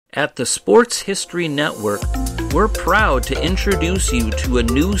At the Sports History Network, we're proud to introduce you to a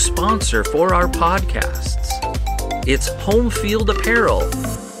new sponsor for our podcasts. It's Home Field Apparel,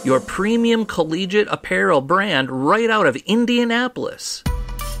 your premium collegiate apparel brand right out of Indianapolis.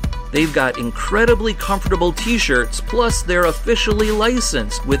 They've got incredibly comfortable t-shirts, plus they're officially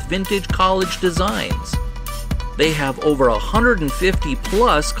licensed with vintage college designs. They have over 150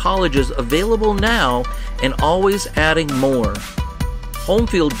 plus colleges available now and always adding more.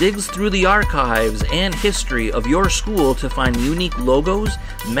 Homefield digs through the archives and history of your school to find unique logos,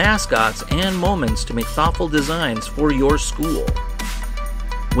 mascots, and moments to make thoughtful designs for your school.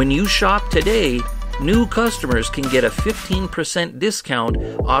 When you shop today, new customers can get a 15% discount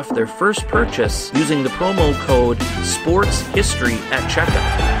off their first purchase using the promo code SPORTSHISTORY at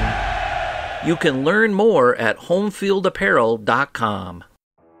checkout. You can learn more at homefieldapparel.com.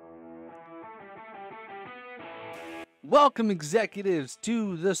 Welcome, executives,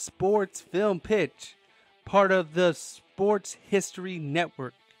 to the Sports Film Pitch, part of the Sports History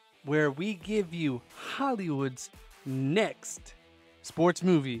Network, where we give you Hollywood's next sports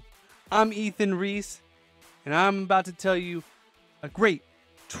movie. I'm Ethan Reese, and I'm about to tell you a great,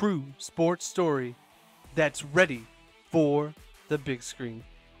 true sports story that's ready for the big screen.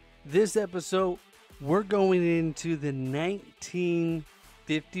 This episode, we're going into the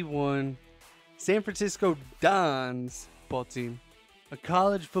 1951 San Francisco Dons football team, a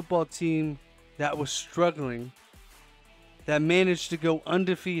college football team that was struggling, that managed to go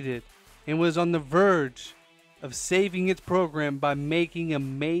undefeated, and was on the verge of saving its program by making a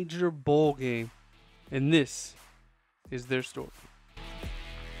major bowl game. And this is their story.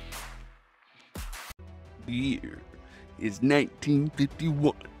 The year is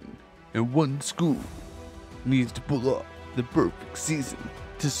 1951, and one school needs to pull off the perfect season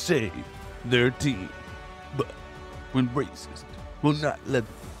to save their team. But when racists will not let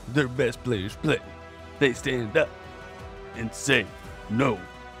their best players play, they stand up and say no.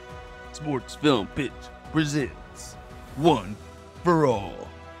 Sports Film Pitch presents One for All,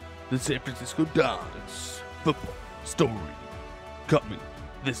 the San Francisco Dons football story, coming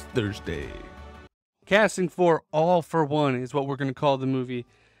this Thursday. Casting for All for One is what we're going to call the movie.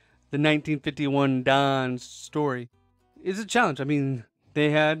 The 1951 Dons story is a challenge. I mean, they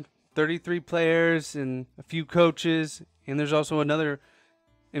had 33 players and a few coaches, and there's also another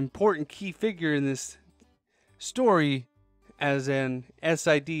important key figure in this story as an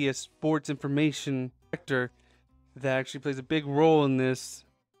SID, a sports information director, that actually plays a big role in this,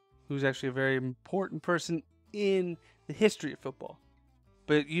 who's actually a very important person in the history of football.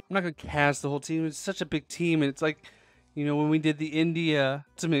 But I'm not going to cast the whole team. It's such a big team, and it's like, you know, when we did the India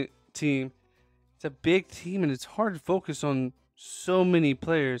Ultimate team, it's a big team, and it's hard to focus on so many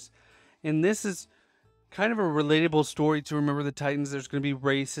players. And this is kind of a relatable story to Remember the Titans. There's going to be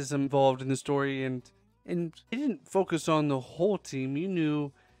racism involved in the story, and it didn't focus on the whole team. You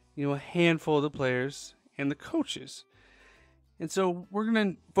knew, a handful of the players and the coaches. And so we're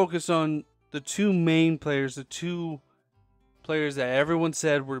going to focus on the two main players, the two players that everyone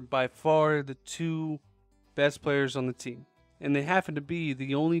said were by far the two best players on the team. And they happen to be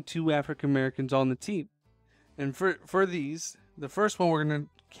the only two African Americans on the team. And for these, the first one we're going to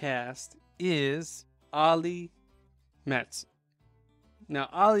cast is Ali Matson. Now,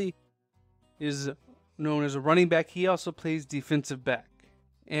 Ali is known as a running back. He also plays defensive back.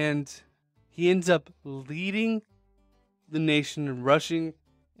 And he ends up leading the nation in rushing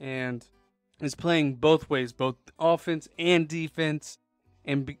and is playing both ways, both offense and defense.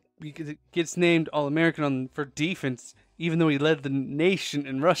 And because it gets named All-American for defense, even though he led the nation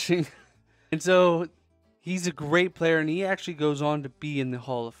in rushing. And so he's a great player, and he actually goes on to be in the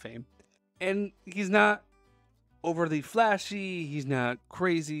Hall of Fame. And he's not overly flashy, he's not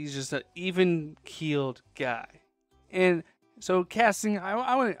crazy, he's just an even-keeled guy. And so casting,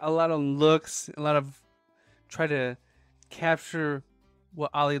 I went a lot on looks, a lot of try to capture what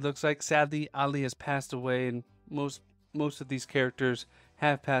Ali looks like. Sadly, Ali has passed away, and most of these characters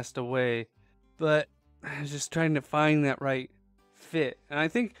have passed away. But I was just trying to find that right fit. And I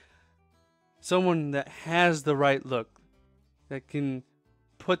think someone that has the right look, that can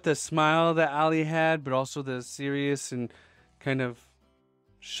put the smile that Ali had, but also the serious and kind of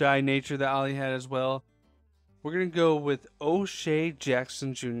shy nature that Ali had as well. We're going to go with O'Shea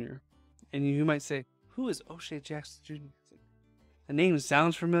Jackson Jr. And you might say, who is O'Shea Jackson Jr.? The name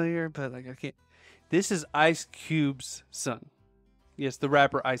sounds familiar, but I can't. This is Ice Cube's son. Yes, the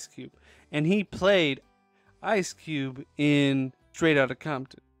rapper Ice Cube. And he played Ice Cube in Straight Outta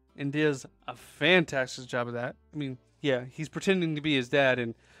Compton and does a fantastic job of that. I mean, yeah, he's pretending to be his dad,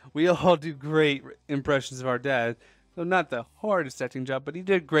 and we all do great impressions of our dad. So not the hardest acting job, but he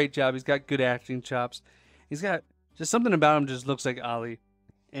did a great job. He's got good acting chops. He's got just something about him just looks like Ali.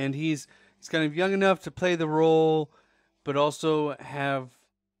 And he's kind of young enough to play the role, but also have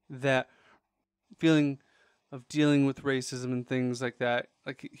that feeling of dealing with racism and things like that.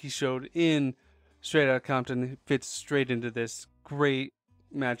 Like he showed in Straight Outta Compton. It fits straight into this great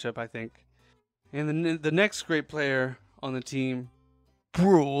matchup, I think. And the next great player on the team,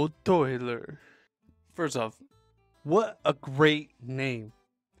 Bro Toiler. First off, what a great name.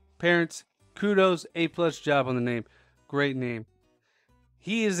 Parents, kudos, A+ job on the name. Great name.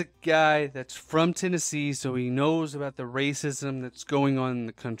 He is a guy that's from Tennessee, so he knows about the racism that's going on in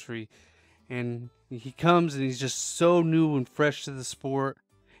the country. And he comes and he's just so new and fresh to the sport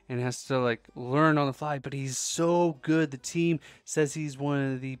and has to like learn on the fly, but he's so good. The team says he's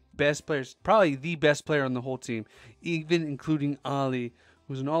one of the best players, probably the best player on the whole team, even including Ali,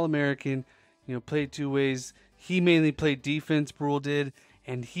 who's an All-American, played two ways. He mainly played defense, Brule did,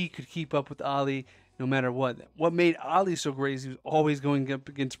 and he could keep up with Ali no matter what. What made Ali so great is he was always going up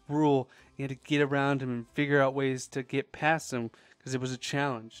against Brule. He had to get around him and figure out ways to get past him because it was a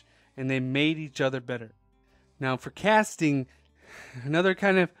challenge, and they made each other better. Now for casting, another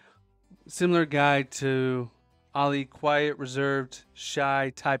kind of similar guy to Ali, quiet, reserved,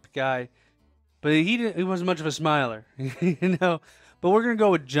 shy type guy, but he wasn't much of a smiler, But we're gonna go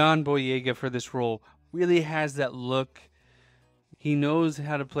with John Boyega for this role. Really has that look. He knows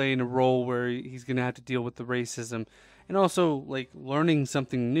how to play in a role where he's gonna have to deal with the racism, and also like learning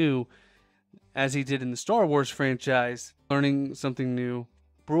something new, as he did in the Star Wars franchise. Learning something new.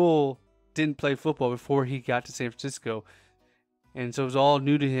 Brule didn't play football before he got to San Francisco, and so it was all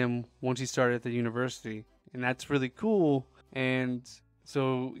new to him once he started at the university, and that's really cool. And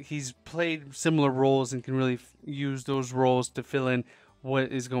so he's played similar roles and can really use those roles to fill in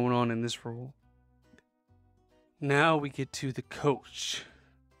what is going on in this role. Now we get to the coach,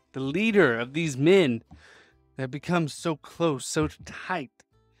 the leader of these men that become so close, so tight,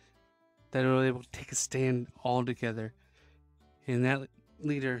 that are able to take a stand all together. And that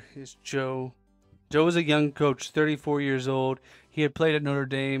leader is Joe. Joe was a young coach, 34 years old. He had played at Notre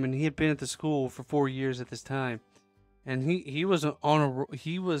Dame, and he had been at the school for 4 years at this time. And he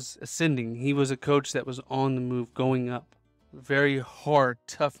was ascending. He was a coach that was on the move, going up. Very hard,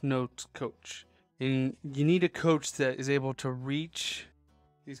 tough note coach. And you need a coach that is able to reach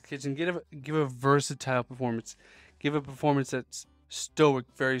these kids and give a versatile performance. Give a performance that's stoic,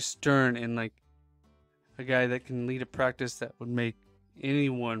 very stern, and like a guy that can lead a practice that would make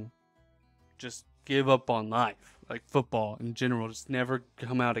anyone just give up on life. Like football in general, just never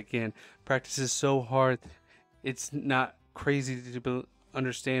come out again. Practice is so hard. It's not crazy to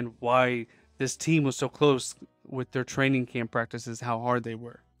understand why this team was so close with their training camp practices, how hard they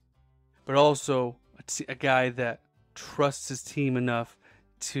were. But also a guy that trusts his team enough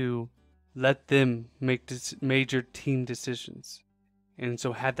to let them make major team decisions, and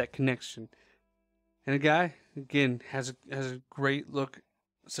so had that connection. And a guy, again, has a great look,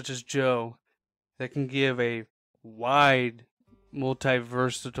 such as Joe, that can give a wide,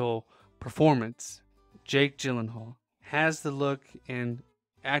 multi-versatile performance. Jake Gyllenhaal has the look and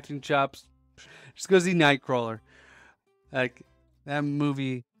acting chops. Just go see Nightcrawler. Like, that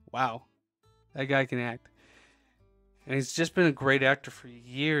movie, wow. That guy can act. And he's just been a great actor for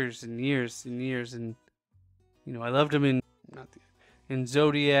years and years and years. And, I loved him in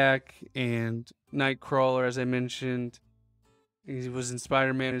Zodiac and Nightcrawler, as I mentioned. He was in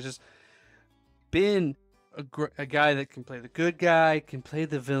Spider-Man. He's just been a guy that can play the good guy, can play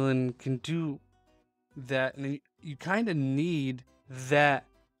the villain, can do that. And you kind of need that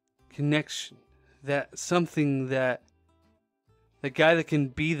connection, that something that the guy that can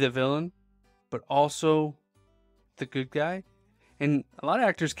be the villain, but also the good guy. And a lot of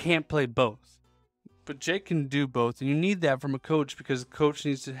actors can't play both, but Jake can do both. And you need that from a coach, because a coach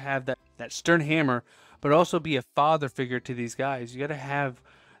needs to have that stern hammer, but also be a father figure to these guys. You got to have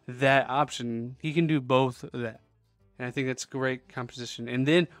that option. He can do both of that. And I think that's a great composition. And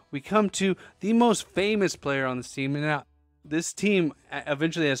then we come to the most famous player on this team. And now this team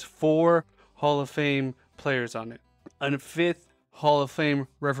eventually has 4 Hall of Fame players on it, a 5th Hall of Fame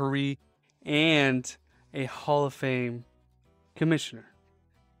referee, and a Hall of Fame commissioner.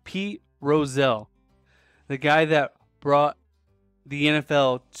 Pete Rozelle, the guy that brought the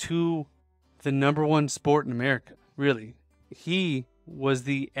NFL to the #1 sport in America, really. He was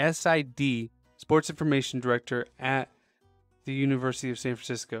the SID, Sports Information Director, at the University of San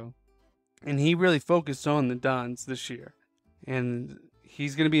Francisco. And he really focused on the Dons this year. And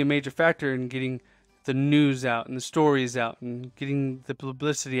he's going to be a major factor in getting the news out and the stories out and getting the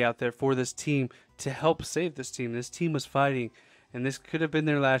publicity out there for this team to help save this team. This team was fighting, and this could have been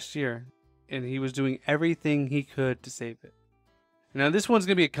their last year, and he was doing everything he could to save it. Now, this one's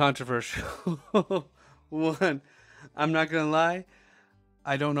going to be a controversial one. I'm not going to lie.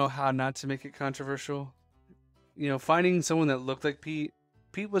 I don't know how not to make it controversial. You know, finding someone that looked like Pete.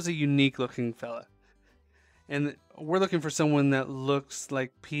 Pete was a unique looking fella. And we're looking for someone that looks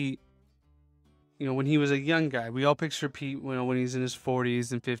like Pete, you know, when he was a young guy. We all picture Pete, you know, when he's in his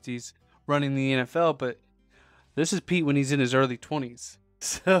 40s and 50s running the NFL, but this is Pete when he's in his early 20s.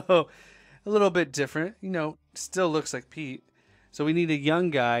 So a little bit different, you know, still looks like Pete. So we need a young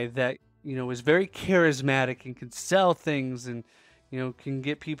guy that, you know, is very charismatic and can sell things and, you know, can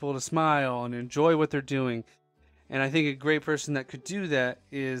get people to smile and enjoy what they're doing. And I think a great person that could do that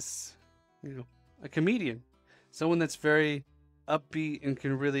is, you know, a comedian. Someone that's very upbeat and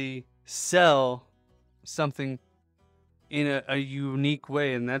can really sell something in a unique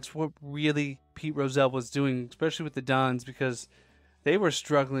way. And that's what really Pete Rozelle was doing, especially with the Dons, because they were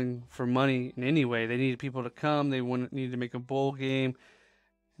struggling for money in any way. They needed people to come. They needed to make a bowl game.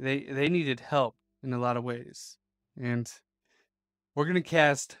 They needed help in a lot of ways. And we're going to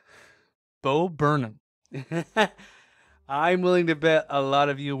cast Bo Burnham. I'm willing to bet a lot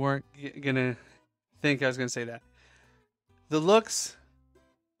of you weren't going to think I was going to say that. The looks,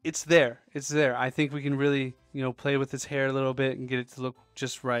 it's there. It's there. I think we can really, you know, play with his hair a little bit and get it to look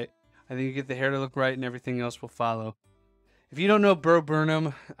just right. I think you get the hair to look right and everything else will follow. If you don't know Bo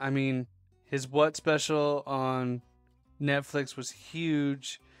Burnham, I mean, his What special on Netflix was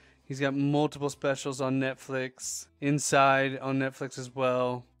huge. He's got multiple specials on Netflix, Inside on Netflix as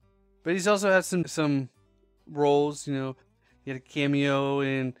well. But he's also had some roles, you know. He had a cameo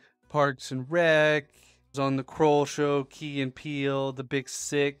in Parks and Rec. He was on the Kroll Show, Key and Peele, The Big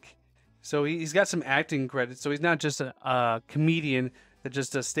Sick. So he's got some acting credits. So he's not just a comedian that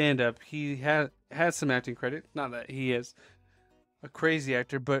just does stand-up. He has some acting credit. Not that he is a crazy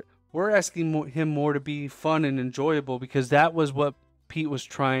actor, but we're asking him more to be fun and enjoyable because that was what Pete was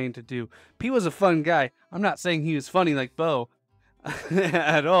trying to do. Pete was a fun guy. I'm not saying he was funny like Bo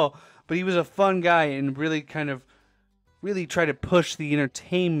at all, but he was a fun guy and really tried to push the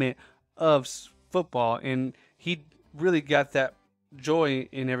entertainment of football, and he really got that joy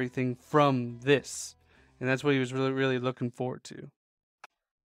in everything from this, and that's what he was really looking forward to.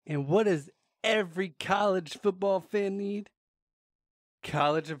 And what does every college football fan need?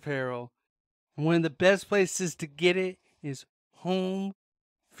 College apparel. And one of the best places to get it is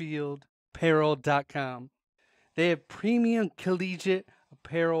homefieldapparel.com. They have premium collegiate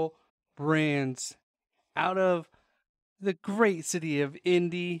apparel brands out of the great city of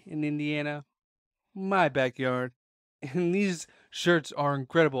Indy in Indiana, my backyard. And these shirts are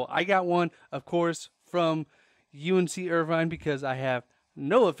incredible. I got one, of course, from UNC Irvine because I have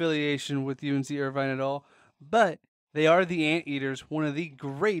no affiliation with UNC Irvine at all. But they are the Anteaters, one of the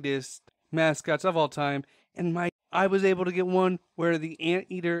greatest mascots of all time. And I was able to get one where the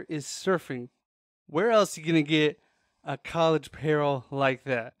Anteater is surfing. Where else are you going to get a college apparel like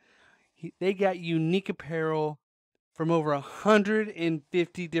that? They got unique apparel from over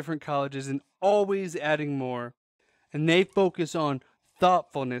 150 different colleges and always adding more. And they focus on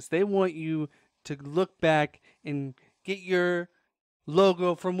thoughtfulness. They want you to look back and get your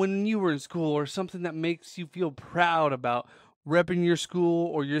logo from when you were in school or something that makes you feel proud about repping your school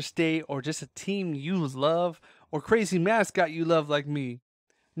or your state or just a team you love or crazy mascot you love like me.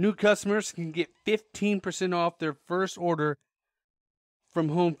 New customers can get 15% off their first order from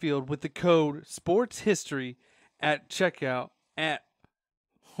Homefield with the code SPORTSHISTORY at checkout at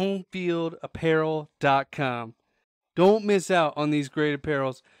homefieldapparel.com. Don't miss out on these great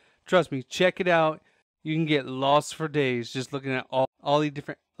apparels. Trust me, check it out. You can get lost for days just looking at all the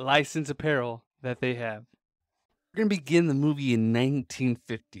different licensed apparel that they have. We're going to begin the movie in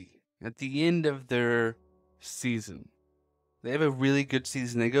 1950, at the end of their season. They have a really good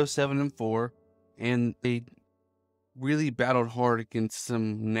season. They go 7-4, and they really battled hard against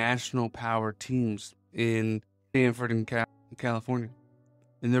some national power teams in Stanford and California.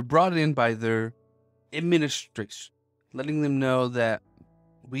 And they're brought in by their administration, letting them know that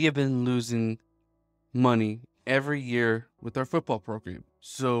we have been losing money every year with our football program.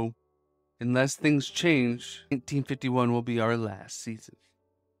 So unless things change, 1951 will be our last season.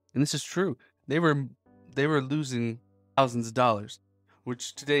 And this is true. They were losing thousands of dollars,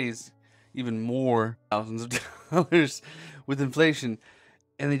 which today is even more thousands of dollars with inflation.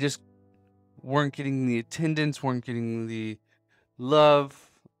 And they just weren't getting the attendance, weren't getting the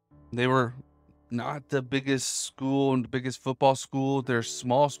love. They were not the biggest school and the biggest football school. They're a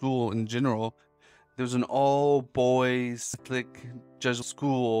small school in general. There was an all-boys Catholic Jesuit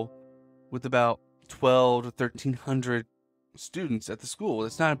school with about 12 to 1,300 students at the school.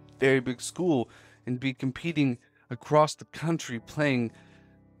 It's not a very big school, and to be competing across the country playing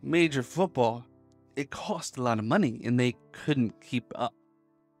major football, it cost a lot of money, and they couldn't keep up,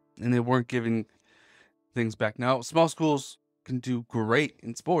 and they weren't giving things back. Now, small schools can do great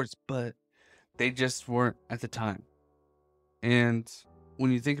in sports, but they just weren't at the time. And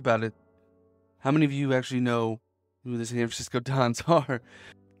when you think about it, how many of you actually know who the San Francisco Dons are?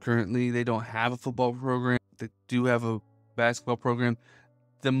 Currently, they don't have a football program. They do have a basketball program.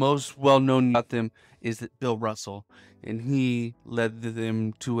 The most well-known about them is that Bill Russell, and he led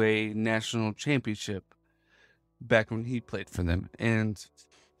them to a national championship back when he played for them. And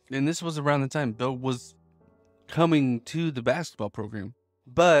this was around the time Bill was coming to the basketball program,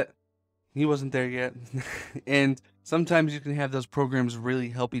 but he wasn't there yet. And sometimes you can have those programs really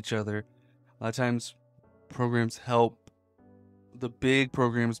help each other. A lot of times programs help the big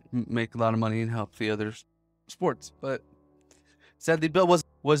programs make a lot of money and help the other sports. But sadly, Bill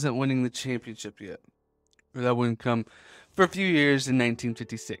wasn't winning the championship yet. Or that wouldn't come for a few years in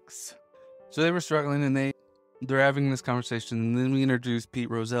 1956. So they were struggling, and they're having this conversation. And then we introduce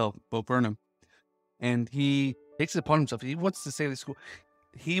Pete Rozelle, Bo Burnham. And he takes it upon himself. He wants to save the school.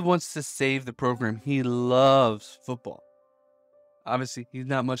 He wants to save the program. He loves football. Obviously, he's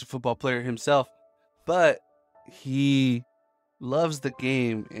not much of a football player himself, but he loves the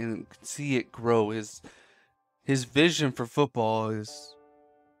game and can see it grow. His vision for football is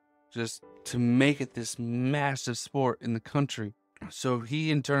just to make it this massive sport in the country. So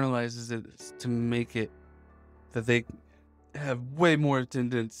he internalizes it to make it that they have way more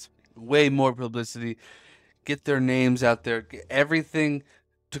attendance, way more publicity, get their names out there, get everything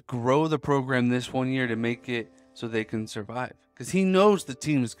to grow the program this one year to make it so they can survive. Because he knows the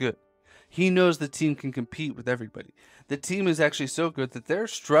team is good. He knows the team can compete with everybody. The team is actually so good that they're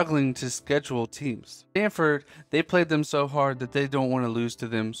struggling to schedule teams. Stanford, they played them so hard that they don't want to lose to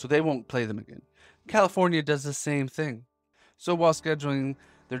them, so they won't play them again. California does the same thing. So while scheduling,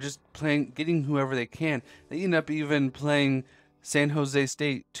 they're just getting whoever they can. They end up even playing San Jose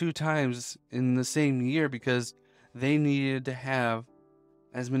State 2 times in the same year because they needed to have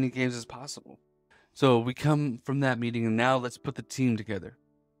as many games as possible. So we come from that meeting, and now let's put the team together.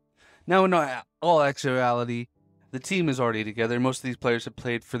 Now, in all actuality, the team is already together. Most of these players have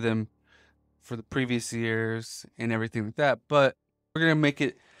played for them for the previous years and everything like that. But we're going to make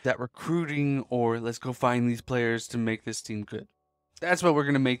it that recruiting, or let's go find these players to make this team good. That's what we're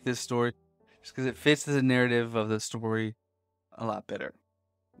going to make this story, just because it fits the narrative of the story a lot better.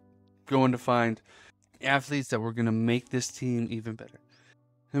 Going to find athletes that we're going to make this team even better.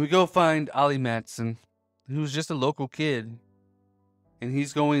 And we go find Ollie Matson, who's just a local kid. And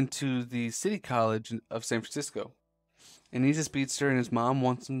he's going to the City College of San Francisco. And he's a speedster, and his mom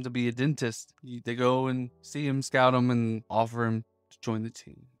wants him to be a dentist. They go and see him, scout him, and offer him to join the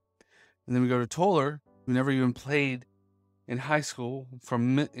team. And then we go to Toller, who never even played in high school,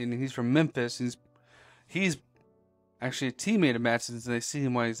 and he's from Memphis. He's actually a teammate of Matson's, and they see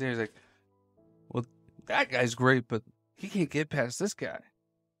him while he's there. He's like, well, that guy's great, but he can't get past this guy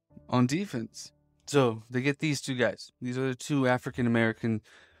on defense. So they get these 2 guys. These are the 2 African-American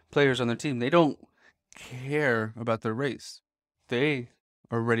players on their team. They don't care about their race. They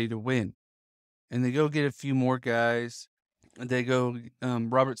are ready to win. And they go get a few more guys. They go,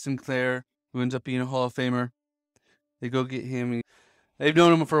 Robert Sinclair, who ends up being a Hall of Famer. They go get him. They've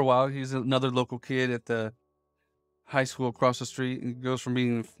known him for a while. He's another local kid at the high school across the street. He goes from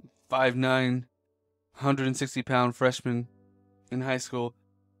being 5'9", 160-pound freshman in high school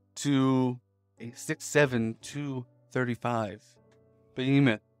to a 6'7", 235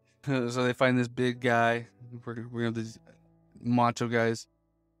 behemoth. So they find this big guy. We have these macho guys.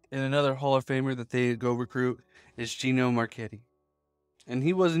 And another Hall of Famer that they go recruit is Gino Marchetti. And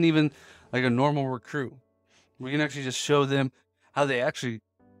he wasn't even like a normal recruit. We can actually just show them how they actually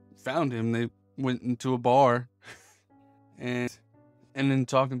found him. They went into a bar and then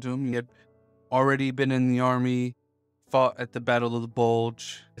talking to him. He had already been in the Army, fought at the Battle of the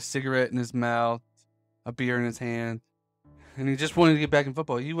Bulge, a cigarette in his mouth, a beer in his hand. And he just wanted to get back in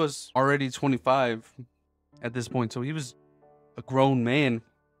football. He was already 25 at this point, so he was a grown man,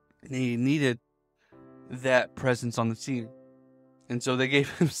 and he needed that presence on the team. And so they gave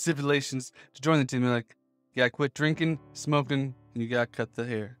him stipulations to join the team. They're like, you gotta quit drinking, smoking, and you gotta cut the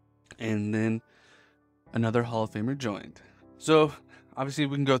hair. And then another Hall of Famer joined. So obviously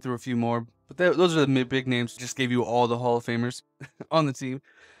we can go through a few more, but those are the big names. Just gave you all the Hall of Famers on the team.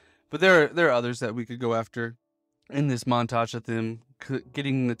 But there are others that we could go after in this montage of them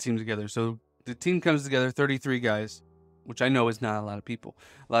getting the team together. So the team comes together, 33 guys, which I know is not a lot of people.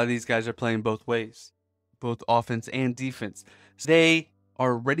 A lot of these guys are playing both ways, both offense and defense. So they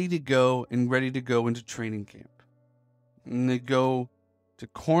are ready to go into training camp. And they go to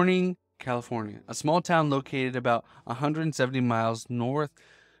Corning, California, a small town located about 170 miles north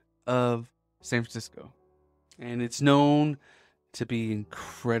of San Francisco. And it's known to be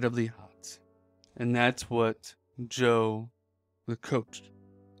incredibly hot. And that's what Joe, the coach,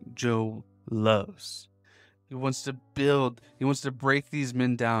 Joe loves. He wants to break these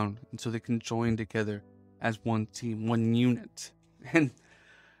men down and so they can join together as one team, one unit. And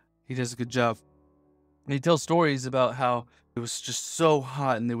he does a good job. And he tells stories about how it was just so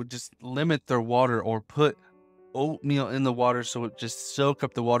hot and they would just limit their water or put oatmeal in the water so it just soaked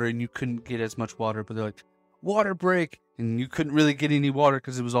up the water and you couldn't get as much water. But they're like, water break, and you couldn't really get any water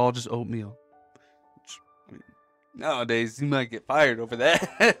because it was all just oatmeal. Which, I mean, nowadays you might get fired over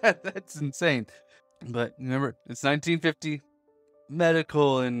that. That's insane. But remember, it's 1950.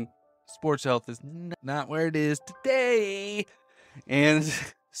 Medical and sports health is not where it is today, and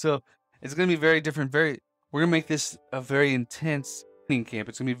so it's gonna be very different. We're gonna make this a very intense training camp.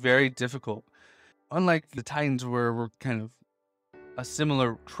 It's gonna be very difficult. Unlike the Titans, where we're kind of a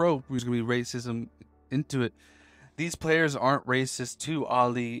similar trope, there's gonna be racism into it. These players aren't racist to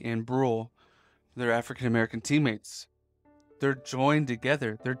Ali and Brule. They're African American teammates. They're joined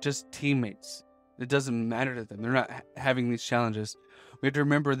together. They're just teammates. It doesn't matter to them. They're not having these challenges. We have to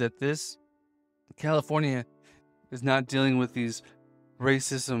remember that this California is not dealing with these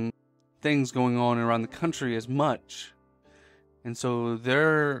racism things going on around the country as much. And so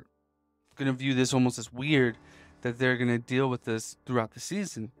they're going to view this almost as weird that they're going to deal with this throughout the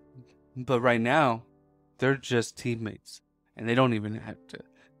season. But right now, they're just teammates. And they don't even have to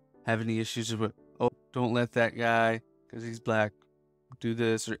have any issues with, oh, don't let that guy, because he's black, do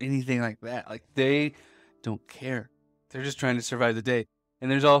this or anything like that. Like, they don't care. They're just trying to survive the day. And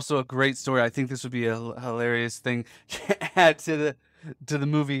there's also a great story. I think this would be a hilarious thing to add to the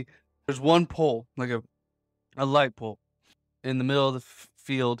movie. There's one pole, like a light pole, in the middle of the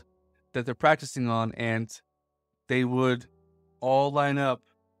field that they're practicing on, and they would all line up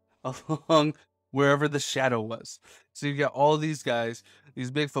along wherever the shadow was. So you got all these guys,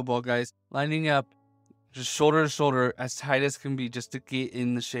 these big football guys, lining up just shoulder to shoulder as tight as can be just to get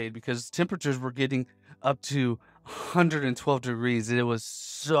in the shade, because temperatures were getting up to 112 degrees. It was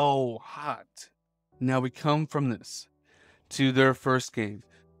so hot. Now we come from this to their first game.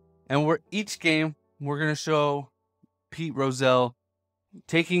 And each game, we're going to show Pete Rozelle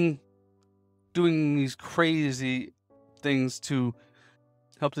doing these crazy things to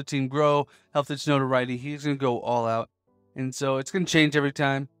help the team grow, help its notoriety. He's going to go all out. And so it's going to change every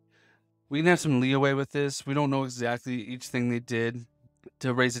time. We can have some leeway with this. We don't know exactly each thing they did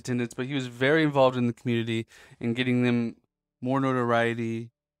to raise attendance, but he was very involved in the community and getting them more notoriety.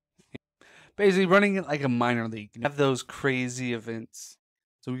 Basically running it like a minor league. Have those crazy events.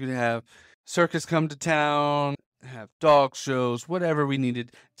 So we could have circus come to town, have dog shows, whatever we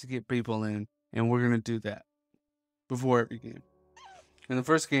needed to get people in. And we're going to do that before every game. And the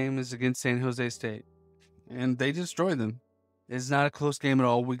first game is against San Jose State. And they destroy them. It's not a close game at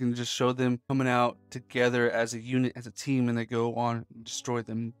all. We can just show them coming out together as a unit, as a team, and they go on and destroy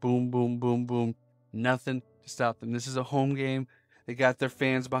them. Boom, boom, boom, boom. Nothing to stop them. This is a home game. They got their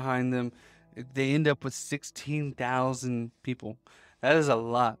fans behind them. They end up with 16,000 people. That is a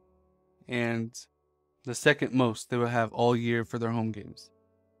lot. And the second most they will have all year for their home games.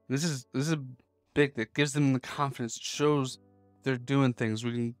 This is big. That gives them the confidence. It shows they're doing things.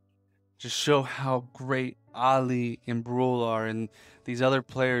 We can just show how great Ali and Brule are, and these other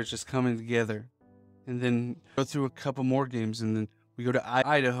players just coming together. And then go through a couple more games, and then we go to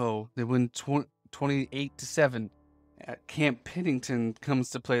Idaho. They win 28-7. Camp Pennington comes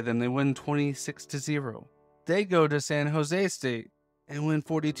to play them. They win 26-0. They go to San Jose State and win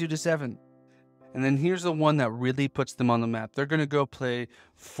 42-7. And then here's the one that really puts them on the map. They're going to go play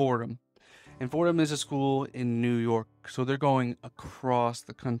Fordham. And Fordham is a school in New York, so they're going across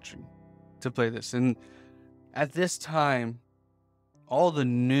the country to play this. And at this time, all the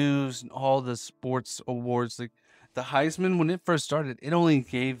news and all the sports awards, like the Heisman, when it first started, it only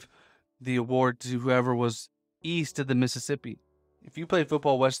gave the award to whoever was east of the Mississippi. If you played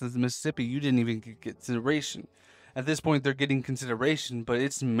football west of the Mississippi, you didn't even get consideration. At this point, they're getting consideration, but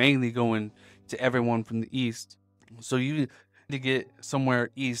it's mainly going to everyone from the east. So you need to get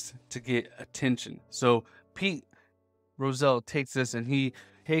somewhere east to get attention. So Pete Rozelle takes this, and he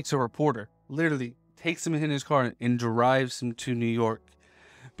takes a reporter, literally takes him in his car and drives him to New York,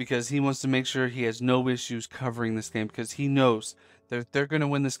 because he wants to make sure he has no issues covering this game, because he knows that they're going to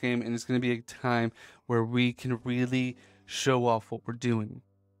win this game, and it's going to be a time where we can really show off what we're doing.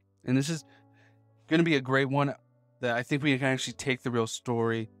 And this is going to be a great one that I think we can actually take the real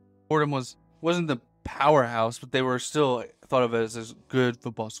story. Fordham wasn't the powerhouse, but they were still thought of as a good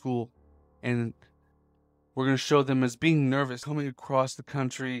football school. And we're going to show them as being nervous, coming across the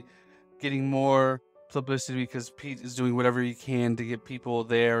country, getting more publicity because Pete is doing whatever he can to get people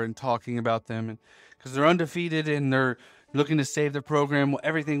there and talking about them. And because they're undefeated and they're looking to save their program,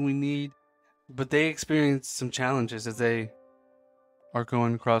 everything we need. But they experience some challenges as they are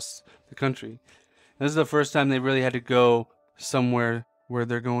going across the country. And this is the first time they really had to go somewhere where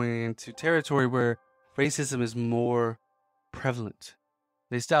they're going into territory where racism is more prevalent.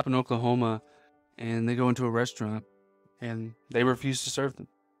 They stop in Oklahoma and they go into a restaurant and they refuse to serve them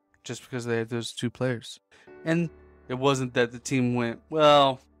just because they had those two players. And it wasn't that the team went,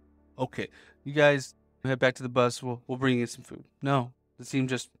 well, okay, you guys head back to the bus, we'll bring you some food. No, the team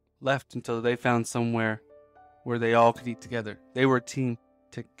just left until they found somewhere where they all could eat together. They were a team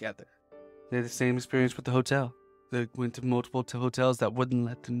together. They had the same experience with the hotel. They went to multiple hotels that wouldn't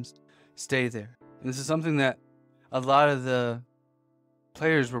let them stay there. And this is something that a lot of the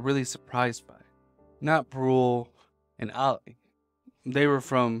players were really surprised by. Not Brule and Ollie. They were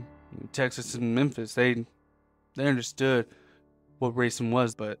from Texas and Memphis. They understood what racism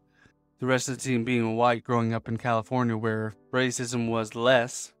was, but the rest of the team being white, growing up in California where racism was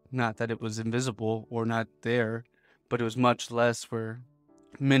less, not that it was invisible or not there, but it was much less, where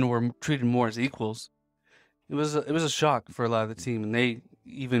men were treated more as equals. It was a shock for a lot of the team, and they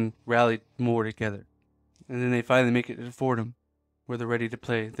even rallied more together. And then they finally make it to Fordham, where they're ready to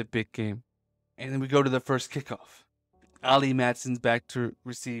play the big game. And then we go to the first kickoff. Ollie Matson's back to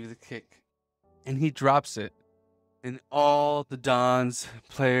receive the kick, and he drops it. And all the Dons,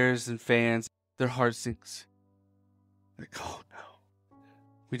 players, and fans, their heart sinks. Like, oh no.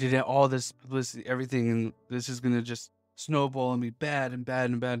 We did all this publicity, everything, and this is going to just snowball and be bad and bad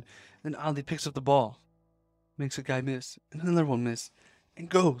and bad. And then Ollie picks up the ball, makes a guy miss, and another one miss, and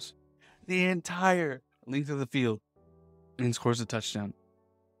goes the entire length of the field and scores a touchdown.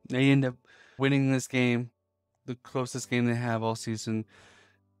 They end up winning this game, the closest game they have all season,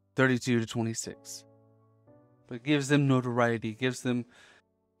 32-26. But it gives them notoriety, gives them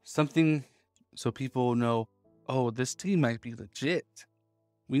something so people know, oh, this team might be legit.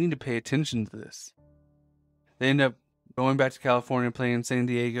 We need to pay attention to this. They end up going back to California, playing San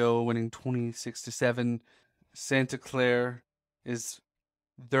Diego, winning 26-7. Santa Clara is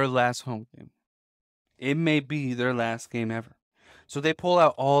their last home game. It may be their last game ever. So they pull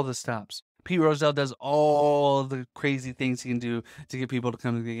out all the stops. Pete Rozelle does all the crazy things he can do to get people to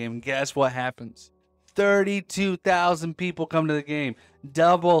come to the game. And guess what happens? 32,000 people come to the game.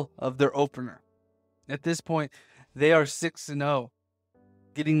 Double of their opener. At this point, they are 6-0.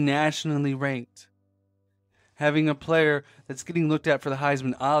 Getting nationally ranked. Having a player that's getting looked at for the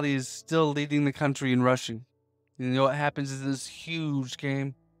Heisman. Ollie is still leading the country in rushing. You know what happens in this huge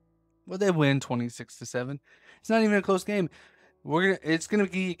game? Well, they win 26-7. It's not even a close game. It's gonna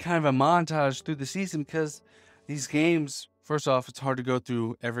be kind of a montage through the season, because these games, first off, it's hard to go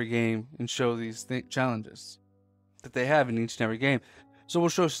through every game and show these challenges that they have in each and every game. So we'll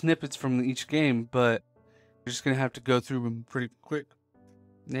show snippets from each game, but we're just gonna have to go through them pretty quick.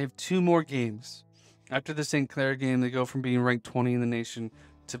 They have 2 more games. After the St. Clair game, they go from being ranked 20 in the nation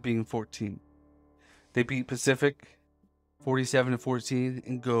to being 14. They beat Pacific 47-14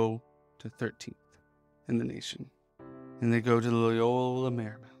 and go to 13th in the nation. And they go to Loyola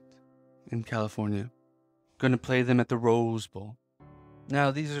Marymount in California. Going to play them at the Rose Bowl. Now,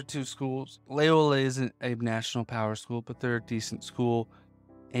 these are 2 schools. Loyola isn't a national power school, but they're a decent school.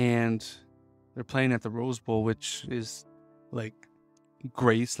 And they're playing at the Rose Bowl, which is like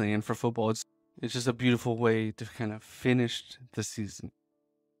Graceland for football. It's just a beautiful way to kind of finish the season.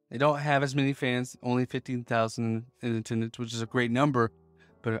 They don't have as many fans, only 15,000 in attendance, which is a great number,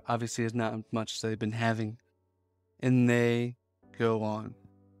 but obviously it's not much as they've been having. And they go on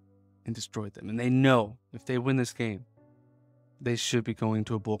and destroy them. And they know if they win this game, they should be going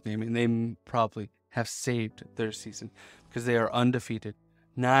to a bowl game. And they probably have saved their season because they are undefeated,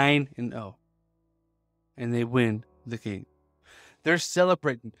 9-0. And they win the game. They're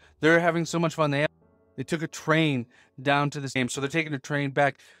celebrating. They're having so much fun. They took a train down to this game, so they're taking a train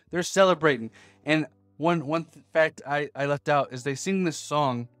back. They're celebrating. And one fact I left out is they sing this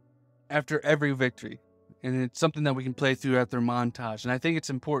song after every victory. And it's something that we can play throughout their montage. And I think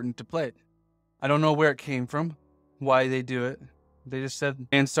it's important to play it. I don't know where it came from, why they do it. They just said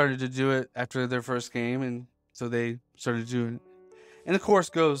fans started to do it after their first game, and so they started doing it. And the chorus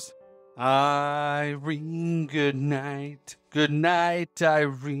goes, Irene, good night. Good night,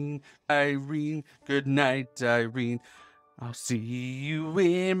 Irene. Irene, good night, Irene. I'll see you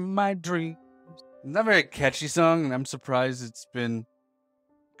in my dreams. Not a very catchy song, and I'm surprised it's been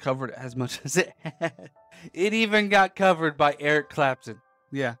covered as much as it had. It even got covered by Eric Clapton.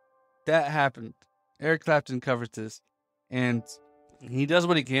 Yeah, that happened. Eric Clapton covers this, and he does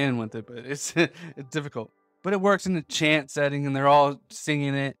what he can with it, but it's difficult. But it works in the chant setting, and they're all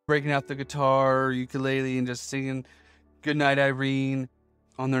singing it, breaking out the guitar or ukulele and just singing Goodnight Irene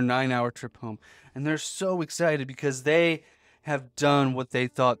on their 9-hour trip home. And they're so excited because they have done what they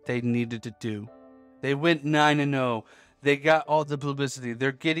thought they needed to do. They went 9-0. They got all the publicity.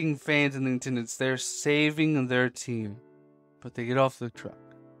 They're getting fans in the attendance. They're saving their team. But they get off the truck.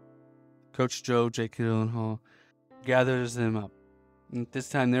 Coach Joe, Jake Gyllenhaal, gathers them up. And this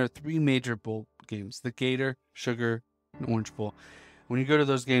time there are 3 major bowl games. The Gator, Sugar, and Orange Bowl. When you go to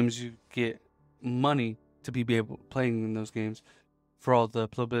those games, you get money to be able playing in those games for all the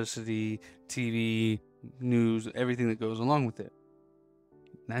publicity, TV, news, everything that goes along with it.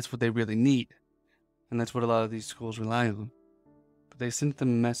 And that's what they really need. And that's what a lot of these schools rely on. But they sent them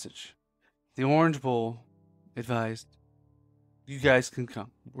a message. The Orange Bowl advised, you guys can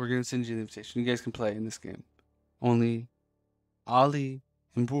come. We're going to send you the invitation. You guys can play in this game. Only Ali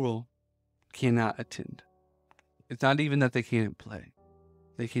and Brule cannot attend. It's not even that they can't play.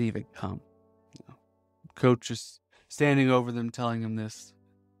 They can't even come. No. Coach is standing over them, telling them this,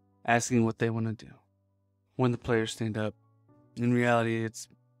 asking what they want to do. When the players stand up, in reality, it's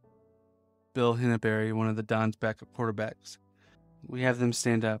Bill Henneberry, one of the Don's backup quarterbacks. We have them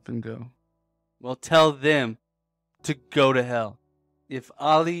stand up and go, well, tell them to go to hell. If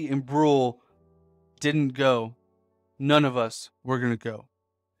Ali and Brule didn't go, none of us were going to go.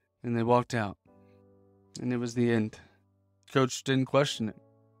 And they walked out. And it was the end. Coach didn't question it.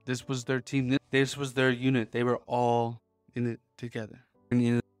 This was their team. This was their unit. They were all in it together.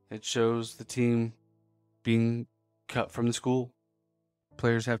 And it shows the team being cut from the school.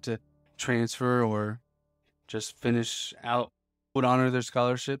 Players have to transfer or just finish out, would honor their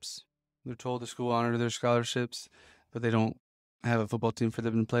scholarships. They're told the school honor their scholarships, but they don't have a football team for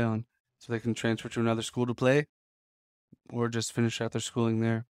them to play on. So they can transfer to another school to play or just finish out their schooling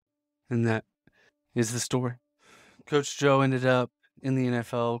there. And that is the story. Coach Joe ended up in the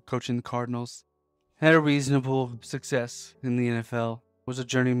NFL coaching the Cardinals. Had a reasonable success in the NFL. Was a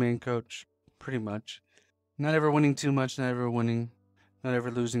journeyman coach, pretty much. Not ever winning too much, not ever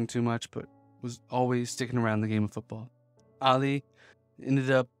losing too much, but was always sticking around the game of football. Ali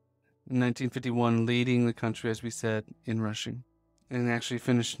ended up in 1951 leading the country, as we said, in rushing, and actually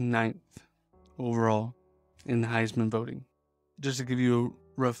finished 9th overall in the Heisman voting. Just to give you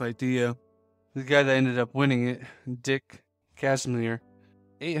a rough idea, the guy that ended up winning it, Dick Casimir,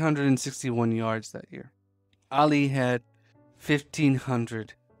 861 yards that year. Ali had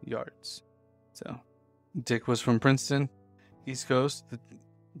 1,500 yards. So, Dick was from Princeton, East Coast. The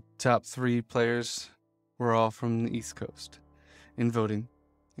top 3 players were all from the East Coast in voting.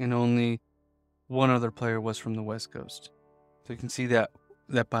 And only one other player was from the West Coast. So you can see that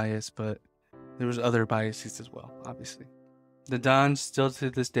bias, but there was other biases as well, obviously. The Dons still to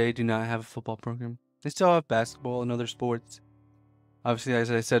this day do not have a football program. They still have basketball and other sports. Obviously,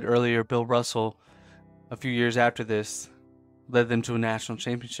 as I said earlier, Bill Russell, a few years after this, led them to a national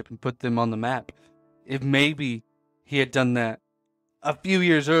championship and put them on the map. If maybe he had done that a few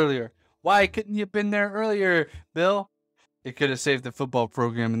years earlier, why couldn't you have been there earlier, Bill? It could have saved the football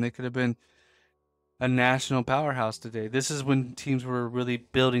program, and they could have been a national powerhouse today. This is when teams were really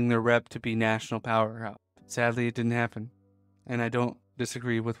building their rep to be national powerhouse. Sadly, it didn't happen, and I don't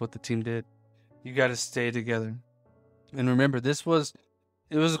disagree with what the team did. You got to stay together. And remember, it was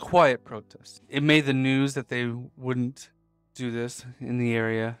a quiet protest. It made the news that they wouldn't do this in the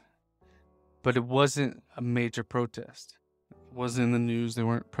area, but it wasn't a major protest. It wasn't in the news. They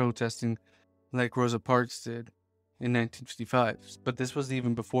weren't protesting like Rosa Parks did in 1955. But this was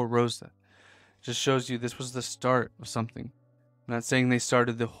even before Rosa. It just shows you this was the start of something. I'm not saying they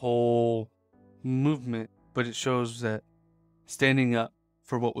started the whole movement, but it shows that standing up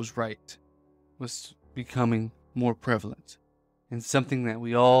for what was right was becoming more prevalent and something that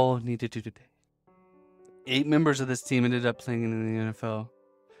we all need to do today. 8 members of this team ended up playing in the NFL.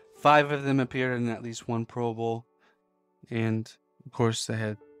 5 of them appeared in at least one Pro Bowl. And, of course, they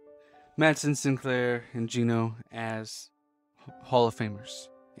had Madsen, Sinclair, and Geno as Hall of Famers.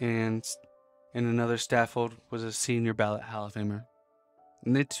 And another Stafford was a senior ballot Hall of Famer.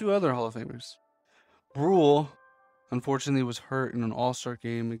 And they had 2 other Hall of Famers. Brule, unfortunately, was hurt in an all-star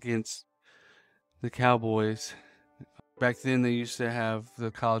game against the Cowboys. Back then, they used to have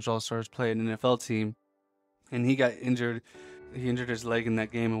the college all-stars play an NFL team, and he got injured. He injured his leg in that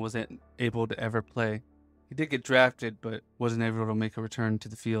game and wasn't able to ever play. He did get drafted, but wasn't able to make a return to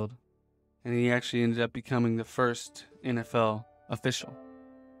the field. And he actually ended up becoming the first NFL official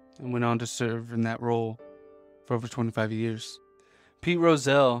and went on to serve in that role for over 25 years. Pete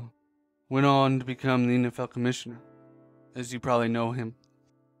Rozelle went on to become the NFL commissioner, as you probably know him.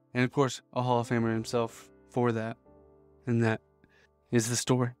 And of course, a Hall of Famer himself for that. And that is the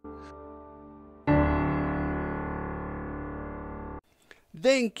story.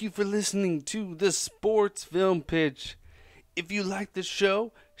 Thank you for listening to the Sports Film Pitch. If you like the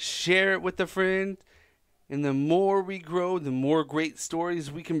show, share it with a friend. And the more we grow, the more great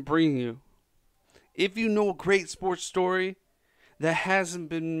stories we can bring you. If you know a great sports story that hasn't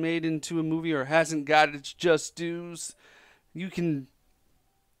been made into a movie or hasn't got its just dues, you can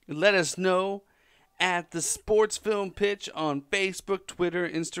let us know at the Sports Film Pitch on Facebook, Twitter,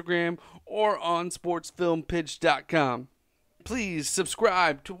 Instagram, or on sportsfilmpitch.com. Please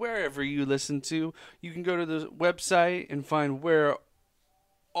subscribe to wherever you listen to. You can go to the website and find where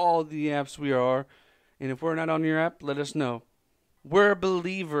all the apps we are. And if we're not on your app, let us know. We're a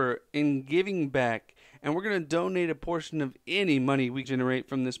believer in giving back, and we're going to donate a portion of any money we generate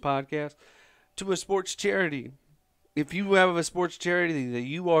from this podcast to a sports charity. If you have a sports charity that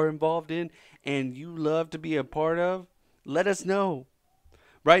you are involved in and you love to be a part of, let us know.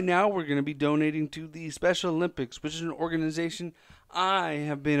 Right now, we're going to be donating to the Special Olympics, which is an organization I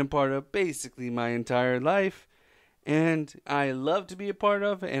have been a part of basically my entire life, and I love to be a part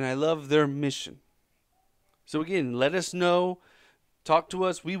of, and I love their mission. So again, let us know. Talk to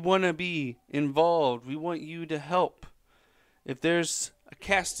us. We want to be involved. We want you to help. If there's a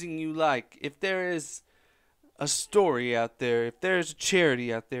casting you like, if there is a story out there, if there's a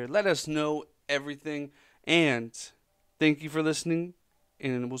charity out there, let us know everything. And thank you for listening.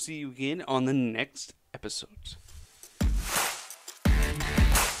 And we'll see you again on the next episode.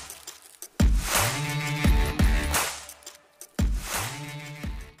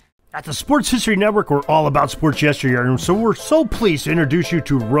 At the Sports History Network, we're all about sports yesteryear, and so we're so pleased to introduce you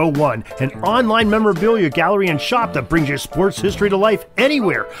to Row One, an online memorabilia gallery and shop that brings your sports history to life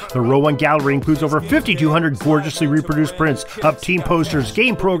anywhere. The Row One gallery includes over 5,200 gorgeously reproduced prints of team posters,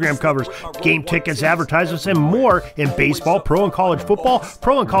 game program covers, game tickets, advertisements, and more in baseball, pro and college football,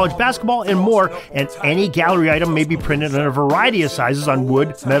 pro and college basketball, and more. And any gallery item may be printed in a variety of sizes on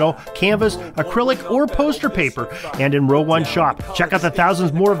wood, metal, canvas, acrylic, or poster paper. And in Row One shop, check out the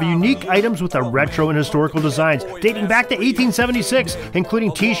thousands more of unique items with the retro and historical designs dating back to 1876,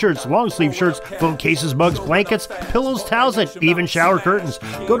 including t-shirts, long sleeve shirts, phone cases, mugs, blankets, pillows, towels, and even shower curtains.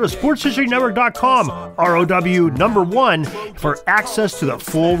 Go to sportshistorynetwork.com, ROW1, for access to the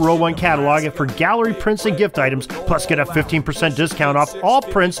full Row One catalog and for gallery prints and gift items, plus get a 15% discount off all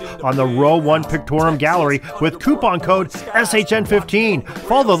prints on the Row One Pictorium Gallery with coupon code SHN15.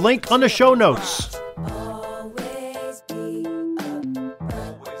 Follow the link on the show notes.